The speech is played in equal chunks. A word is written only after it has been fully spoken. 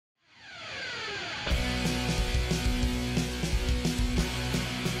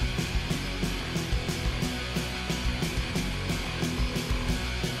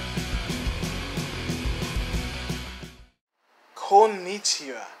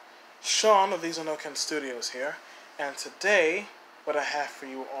Konnichiwa. Sean of IzaNoKen's Studios here, and today, what I have for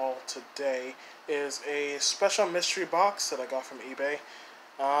you all today is a special mystery box that I got from eBay.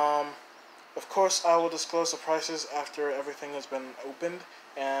 Of course, I will disclose the prices after everything has been opened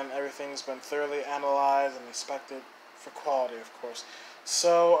and everything's been thoroughly analyzed and inspected for quality, of course.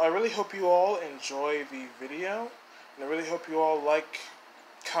 So, I really hope you all enjoy the video, and I really hope you all like,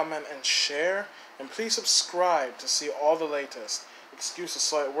 comment, and share, and please subscribe to see all the latest. Excuse the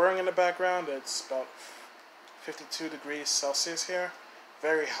slight whirring in the background. It's about 52 degrees Celsius here.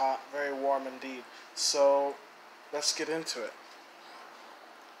 Very hot, very warm indeed. So, let's get into it.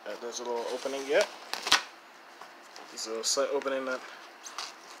 There's a little opening yet. There's a little slight opening that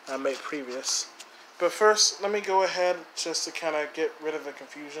I made previous. But first, let me go ahead just to kind of get rid of the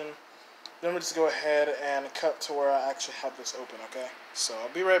confusion. Let me just go ahead and cut to where I actually have this open, okay? So,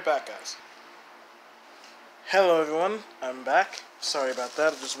 I'll be right back, guys. Hello, everyone. I'm back. Sorry about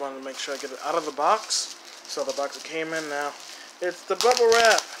that. I just wanted to make sure I get it out of the box. So the box it came in now. It's the bubble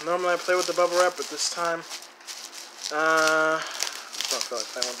wrap. Normally I play with the bubble wrap, but this time, I don't feel like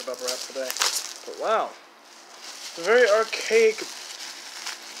playing with the bubble wrap today. But wow. It's a very archaic,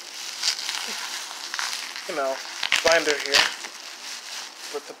 binder here.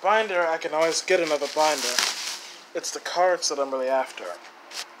 With the binder, I can always get another binder. It's the cards that I'm really after.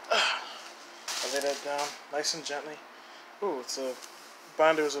 I lay that down nice and gently. Ooh,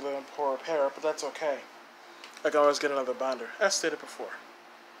 binder is a little in poor repair, but that's okay. I can always get another binder, as stated before.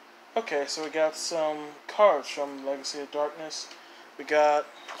 Okay, so we got some cards from Legacy of Darkness. We got,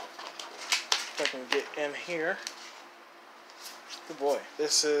 if I can get in here. Oh boy,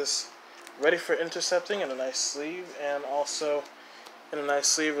 this is ready for intercepting in a nice sleeve, and also in a nice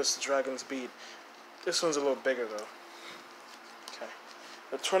sleeve is the Dragon's Bead. This one's a little bigger though. Okay,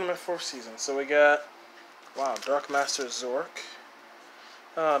 the Tournament 4th Season. So we got, wow, Dark Master Zork.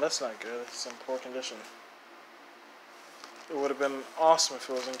 Oh, that's not good. It's in poor condition. It would have been awesome if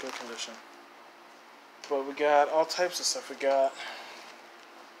it was in good condition. But we got all types of stuff. We got,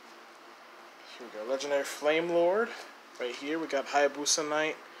 here we go, Legendary Flame Lord. Right here, we got Hayabusa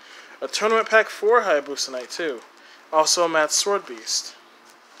Knight. A Tournament Pack 4 Hayabusa Knight, too. Also a Mad Sword Beast.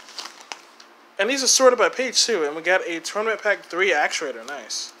 And these are sorted by page, too. And we got a Tournament Pack 3 Actuator.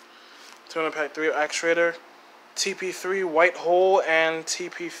 Nice. Tournament Pack 3 Actuator. TP3 White Hole and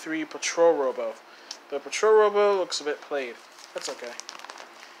TP3 Patrol Robo. The Patrol Robo looks a bit played. That's okay.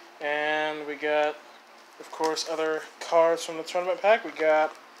 And we got, of course, other cards from the Tournament Pack. We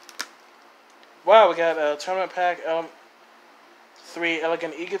got, wow, we got a Tournament Pack 3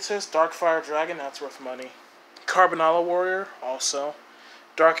 Elegant Egotist, Darkfire Dragon, that's worth money. Carbonala Warrior, also.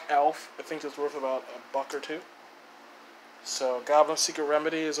 Dark Elf, I think that's worth about $1 or $2. So, Goblin Secret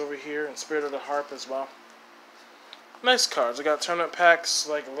Remedy is over here, and Spirit of the Harp as well. Nice cards. I got tournament packs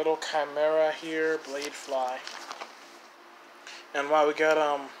like Little Chimera here, Blade Fly. And wow, we got,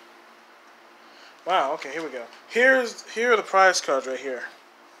 wow, okay, here we go. Here are the prize cards right here.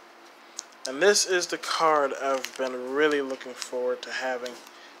 And this is the card I've been really looking forward to having.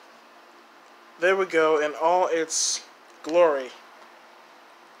 There we go, in all its glory.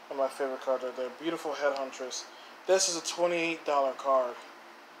 One of my favorite cards right there. Beautiful Headhuntress. This is a $28 card.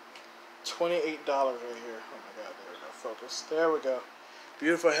 $28 right here. Oh my god, there we go. Focus. There we go.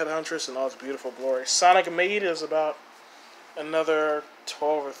 Beautiful Headhuntress in all its beautiful glory. Sonic Maid is about another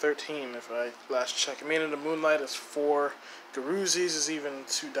 12 or 13 if I last checked. Maid in the Moonlight is $4. Garuzi's is even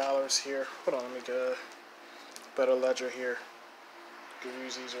 $2 here. Hold on, let me get a better ledger here.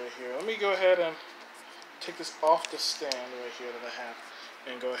 Garuzi's right here. Let me go ahead and take this off the stand right here that I have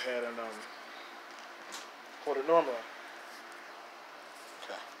and go ahead and hold it normally.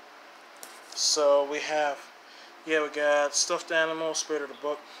 Okay. So we have, yeah, we got Stuffed Animal, Spirit of the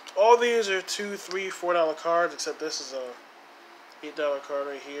Book. All these are $2, $3, $4 cards, except this is a $8 card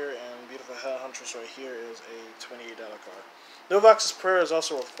right here, and Beautiful Headhuntress right here is a $28 card. Novox's Prayer is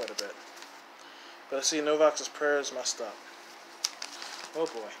also worth quite a bit. But I see Novox's Prayer is messed up. Oh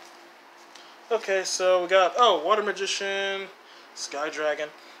boy. Okay, so we got, oh, Water Magician, Sky Dragon.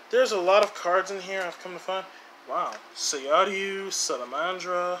 There's a lot of cards in here I've come to find. Wow. Sayaryu,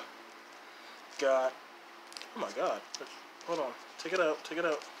 Salamandra. Got, oh my god. Hold on. Take it out. Take it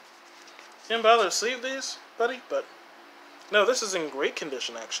out. Didn't bother to sleeve these, buddy, but no, this is in great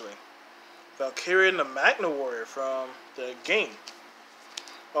condition, actually. Valkyrian the Magna Warrior from the game.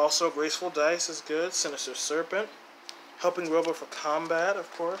 Also, Graceful Dice is good. Sinister Serpent. Helping Robo for combat, of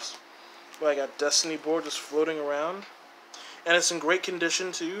course. Well, I got Destiny Board just floating around. And it's in great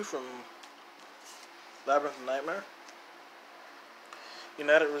condition, too, from Labyrinth of Nightmare.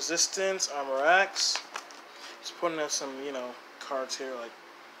 United Resistance, Armor Axe. Just putting in some, cards here, like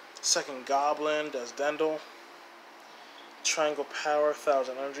Second Goblin, Desdendal, Triangle Power,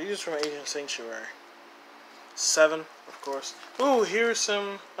 1000 Energy. These are from Ancient Sanctuary. 7, of course. Ooh, here's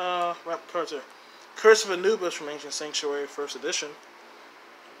some wrap cards here. Curse of Anubis from Ancient Sanctuary, 1st edition.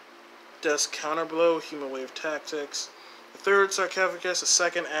 Death's Counterblow, Human Wave Tactics. The 3rd Sarcophagus, the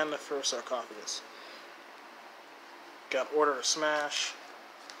 2nd, and the 1st Sarcophagus. Got Order to Smash.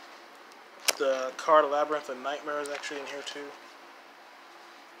 The card Labyrinth of Nightmare is actually in here too.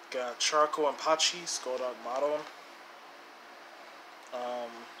 Got Charcoal and Pachi, Skulldog Motto.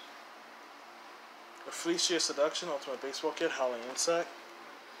 Fleecia Seduction, Ultimate Baseball Kit, Howling Insect.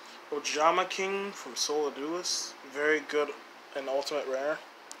 Ojama King from Soul of Duelist, very good and ultimate rare.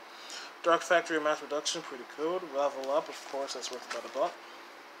 Dark Factory Mass Production, pretty cool. Level Up, of course, that's worth about $1.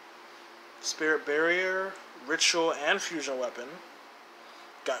 Spirit Barrier, Ritual and Fusion Weapon.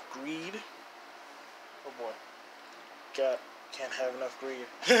 Got Greed. Oh boy. Can't have enough greed.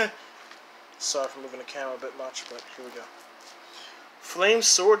 Sorry for moving the camera a bit much, but here we go. Flame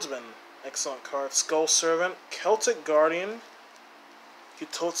Swordsman, excellent card. Skull Servant, Celtic Guardian,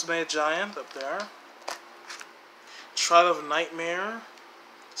 Hitotsume Giant up there. Trial of Nightmare,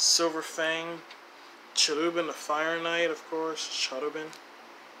 Silver Fang, Cherubin the Fire Knight, of course, Cherubin.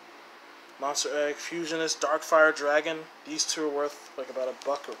 Monster Egg, Fusionist, Darkfire Dragon. These two are worth like about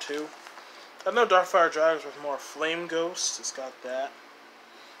 $1 or $2. I know Darkfire Dragon's worth more. Flame Ghost, it's got that.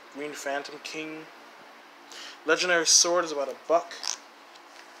 Green Phantom King. Legendary Sword is about $1.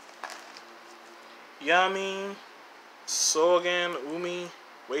 Yami, Sogan, Umi,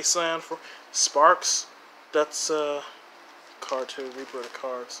 Wasteland for Sparks. That's card 2, Reaper of the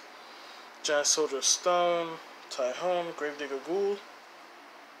Cards. Giant Soldier of Stone, Tyhone, Gravedigger Ghoul.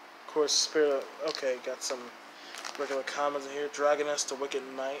 Of course, Spirit of, okay, got some regular commons in here. Dragoness, the Wicked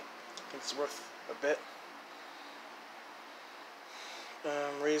Knight. I think it's worth a bit.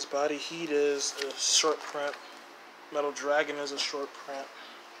 Raised Body Heat is a short print. Metal Dragon is a short print.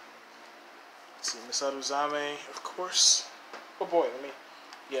 Let's see, Misaduzame, of course. Oh boy,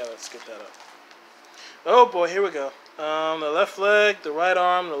 let's get that up. Oh boy, here we go. The left leg, the right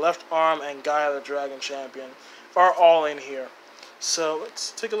arm, the left arm, and Gaia the Dragon Champion are all in here. So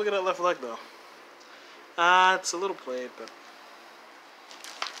let's take a look at that left leg though. It's a little played, but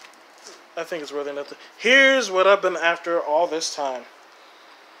I think it's worth enough. Here's what I've been after all this time.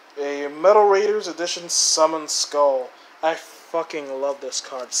 A Metal Raiders Edition Summon Skull. I fucking love this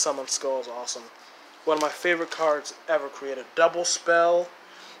card. Summon Skull is awesome. One of my favorite cards ever created. Double Spell.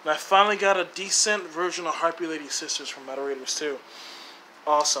 And I finally got a decent version of Harpy Lady Sisters from Metal Raiders 2.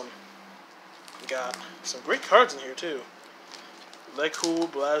 Awesome. Got some great cards in here too.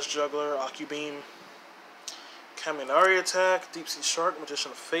 Leghool, Blast Juggler, Ocubeam, Kaminari Attack, Deep Sea Shark,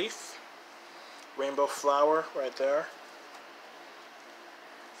 Magician of Faith, Rainbow Flower right there.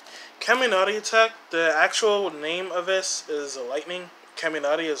 Kaminari Attack, the actual name of this is Lightning.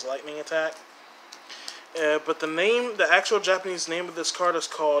 Kaminari is Lightning Attack. But the actual Japanese name of this card is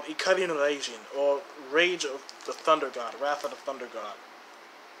called Ikari no Reijin, or Rage of the Thunder God, Wrath of the Thunder God.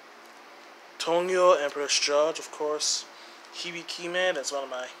 Tongyo, Empress Judge, of course. Hibikime, that's one of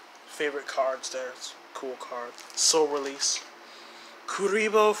my favorite cards there. It's a cool card. Soul Release.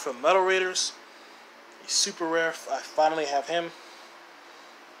 Kuribo from Metal Raiders. He's super rare. I finally have him.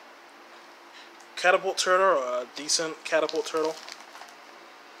 Catapult Turtle, or a decent Catapult Turtle.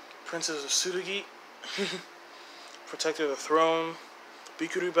 Princess of Tsurugi. Protector of the Throne.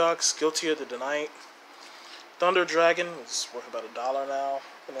 Bikuru Box, Guilty of the Night. Thunder Dragon, it's worth about $1 now.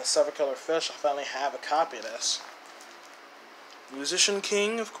 And a 7-color fish, I finally have a copy of this. Musician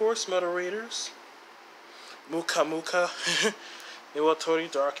King, of course, Metal Raiders. Muka Muka. Niwatori,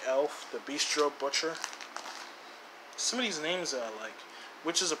 Dark Elf. The Bistro Butcher. Some of these names that I like.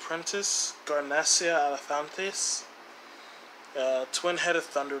 Witch's Apprentice. Garnessia Elephantis. Twin-Headed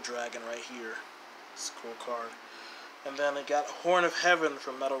Thunder Dragon right here. It's a cool card. And then I got Horn of Heaven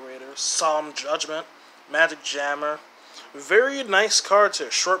from Metal Raiders. Solemn Judgment. Magic Jammer. Very nice cards here.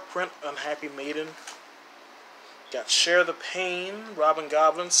 Short print, Unhappy Maiden. Got Share the Pain, Robin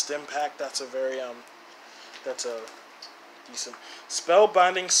Goblin, Stim Pack. That's a decent.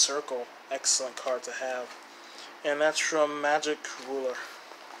 Spellbinding Circle, excellent card to have. And that's from Magic Ruler.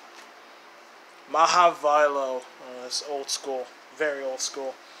 Mahavilo, that's old school, very old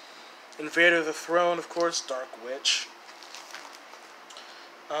school. Invader of the Throne, of course, Dark Witch.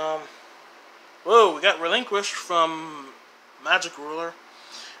 Whoa, we got Relinquished from Magic Ruler.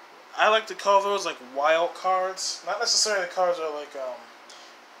 I like to call those like wild cards. Not necessarily cards that are like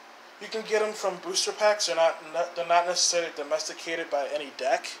you can get them from booster packs. They're not necessarily domesticated by any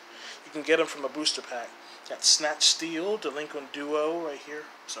deck. You can get them from a booster pack. Got Snatch Steel, Delinquent Duo right here.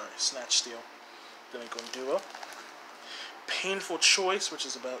 Sorry, Snatch Steel, Delinquent Duo. Painful Choice, which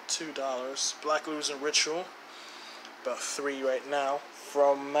is about $2. Black Losing Ritual, about $3 right now.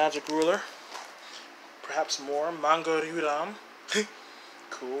 From Magic Ruler, perhaps more. Manga Ryudan,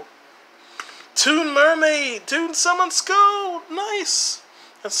 cool. Toon Mermaid, Toon Summon Skull, nice.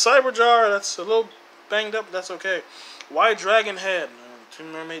 That's Cyberjar, that's a little banged up, but that's okay. White Dragon Head,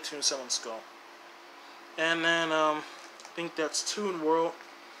 Toon Mermaid, Toon Summon Skull. And then, I think that's Toon World.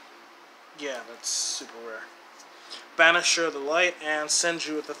 Yeah, that's super rare. Banisher of the Light and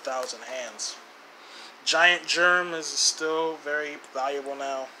Senju with 1,000 Hands. Giant Germ is still very valuable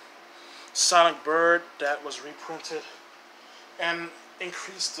now. Sonic Bird, that was reprinted and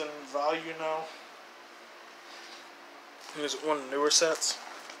increased in value now. Here's one of the newer sets.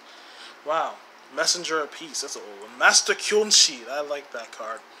 Wow. Messenger of Peace, that's an old one. Master Kyunshi, I like that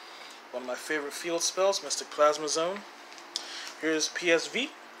card. One of my favorite field spells, Mystic Plasma Zone. Here's PSV.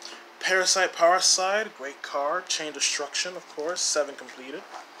 Parasite Parasite, great card. Chain Destruction, of course, 7 completed.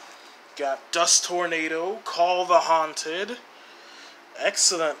 Got Dust Tornado, Call the Haunted.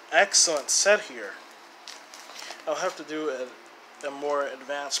 Excellent, excellent set here. I'll have to do a more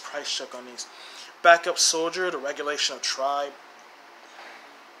advanced price check on these. Backup Soldier, the Regulation of Tribe.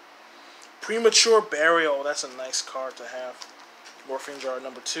 Premature Burial, that's a nice card to have. Morphine Jar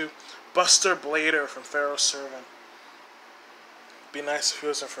number 2. Buster Blader from Pharaoh's Servant. Be nice if he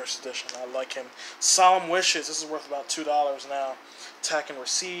was in first edition. I like him. Solemn Wishes, this is worth about $2 now. Attack and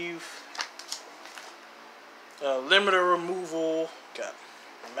Receive. Limiter Removal. Got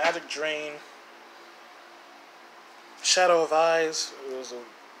Magic Drain. Shadow of Eyes. It was a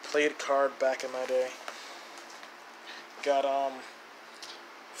played card back in my day. Got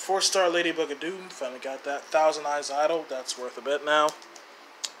 4-star Ladybug of Doom. Finally got that. Thousand Eyes Idol. That's worth a bit now.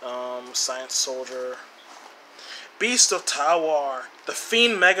 Science Soldier. Beast of Tawar. The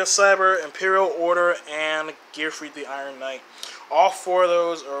Fiend Mega Cyber, Imperial Order, and Gearfried the Iron Knight. All 4 of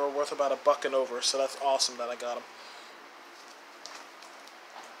those are worth about $1 and over, so that's awesome that I got them.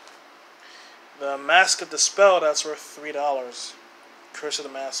 The Mask of Dispel, that's worth $3. Curse of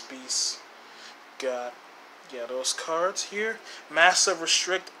the Masked Beast. Got, yeah, those cards here. Mask of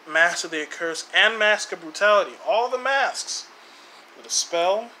Restrict, Mask of the Accursed, and Mask of Brutality. All the masks. With a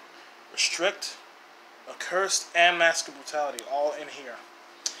Spell, Restrict, Accursed, and Mask of Brutality, all in here.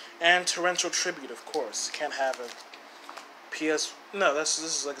 And Torrential Tribute, of course. Can't have a PS... No, this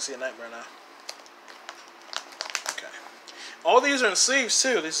is Legacy of Nightmare now. Okay. All these are in sleeves,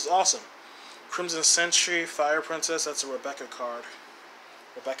 too. This is awesome. Crimson Sentry, Fire Princess, that's a Rebecca card.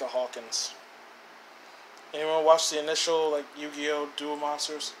 Rebecca Hawkins. Anyone watch the initial, like, Yu-Gi-Oh! Duel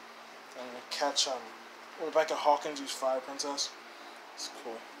Monsters? And catch, Rebecca Hawkins use Fire Princess? It's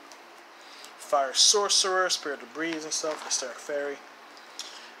cool. Fire Sorcerer, Spirit of Breeze and stuff, Hysteric Fairy.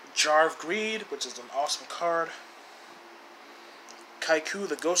 Jar of Greed, which is an awesome card. Kaiku,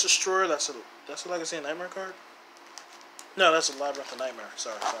 the Ghost Destroyer, that's a Legacy of Nightmare card? No, that's a Labyrinth of Nightmare.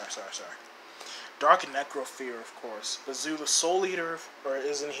 Sorry. Dark Necrofear, of course. Bazoo, the Soul Eater,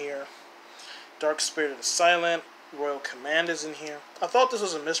 is in here. Dark Spirit of the Silent. Royal Command is in here. I thought this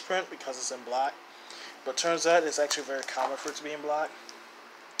was a misprint because it's in black, but turns out it's actually very common for it to be in black.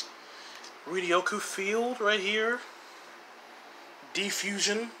 Ryukyu Field right here.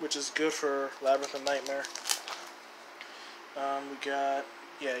 Defusion, which is good for Labyrinth of Nightmare. We got,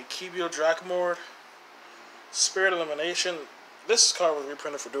 Kibio Dracmord. Spirit Elimination. This card was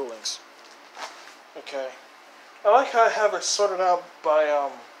reprinted for Duel Links. Okay. I like how I have it sorted out by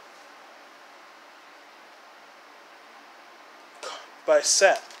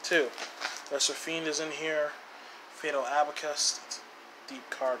set, too. Lesser Fiend is in here. Fatal Abacus. It's a deep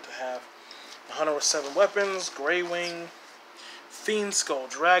card to have. The Hunter with 7 Weapons. Grey Wing. Fiend Skull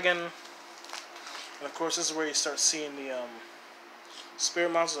Dragon. And of course, this is where you start seeing the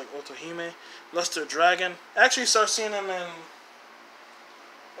spirit monsters like Otohime. Luster Dragon. Actually, you start seeing them in,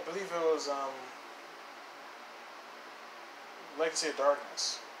 I believe it was Legacy of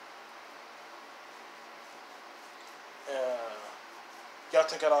Darkness.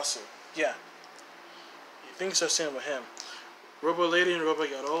 Yategarasu. Yeah. I think you start seeing them with him. Robo Lady and Robo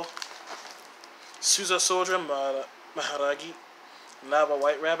Yaro. Suza Soldier, Maharagi. Naba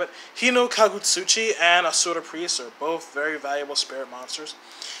White Rabbit. Hino Kagutsuchi and Asura Priest are both very valuable spirit monsters.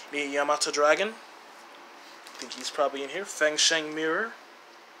 The Yamata Dragon. I think he's probably in here. Feng Sheng Mirror.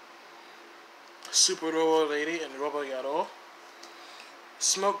 Super Robo Lady and Robo Yaro.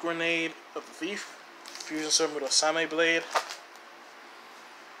 Smoke Grenade of the Thief. Fusion Sword with Osame Blade.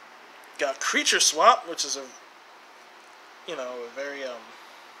 Got Creature Swap, which is a very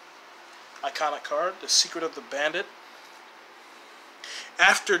iconic card, The Secret of the Bandit.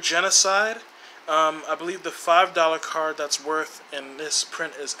 After Genocide, I believe the $5 card that's worth in this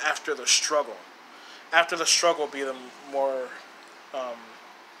print is After the Struggle. After the Struggle will be the more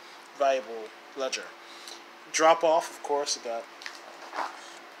valuable ledger. Drop Off, of course, you got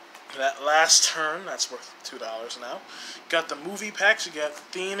that Last Turn, that's worth $2 now. Got the movie packs, you got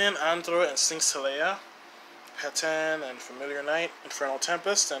Theenan, Andro, and Sings Leia, Peten and Familiar Night, Infernal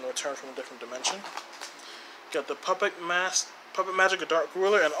Tempest, and Return from a Different Dimension. Got the Puppet Magic, a Dark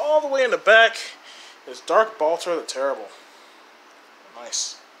Ruler, and all the way in the back is Dark Baltar the Terrible.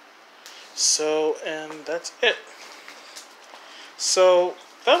 Nice. So, and that's it. So,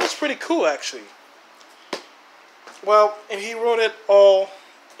 that was pretty cool, actually. Well, and he wrote it all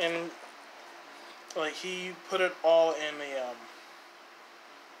in, like, he put it all in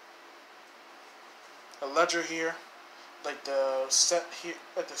a ledger here, like the set here,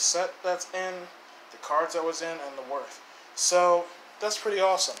 like the set that's in, the cards that was in, and the worth. So, that's pretty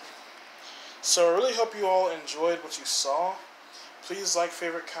awesome. So, I really hope you all enjoyed what you saw. Please like,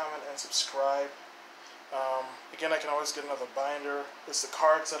 favorite, comment, and subscribe. Again, I can always get another binder. It's the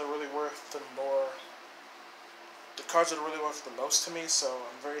cards that are really worth the most to me, so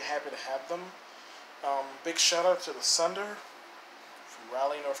I'm very happy to have them. Big shout out to the Sunder from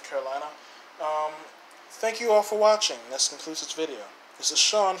Raleigh, North Carolina. Thank you all for watching. This concludes this video. This is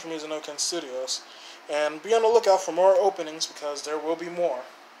Sean from IzaNoKen's Studios, and be on the lookout for more openings because there will be more.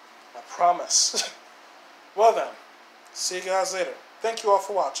 I promise. Well then, see you guys later. Thank you all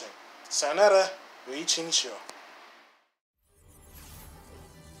for watching. Sayonara, Yuichi Nishio.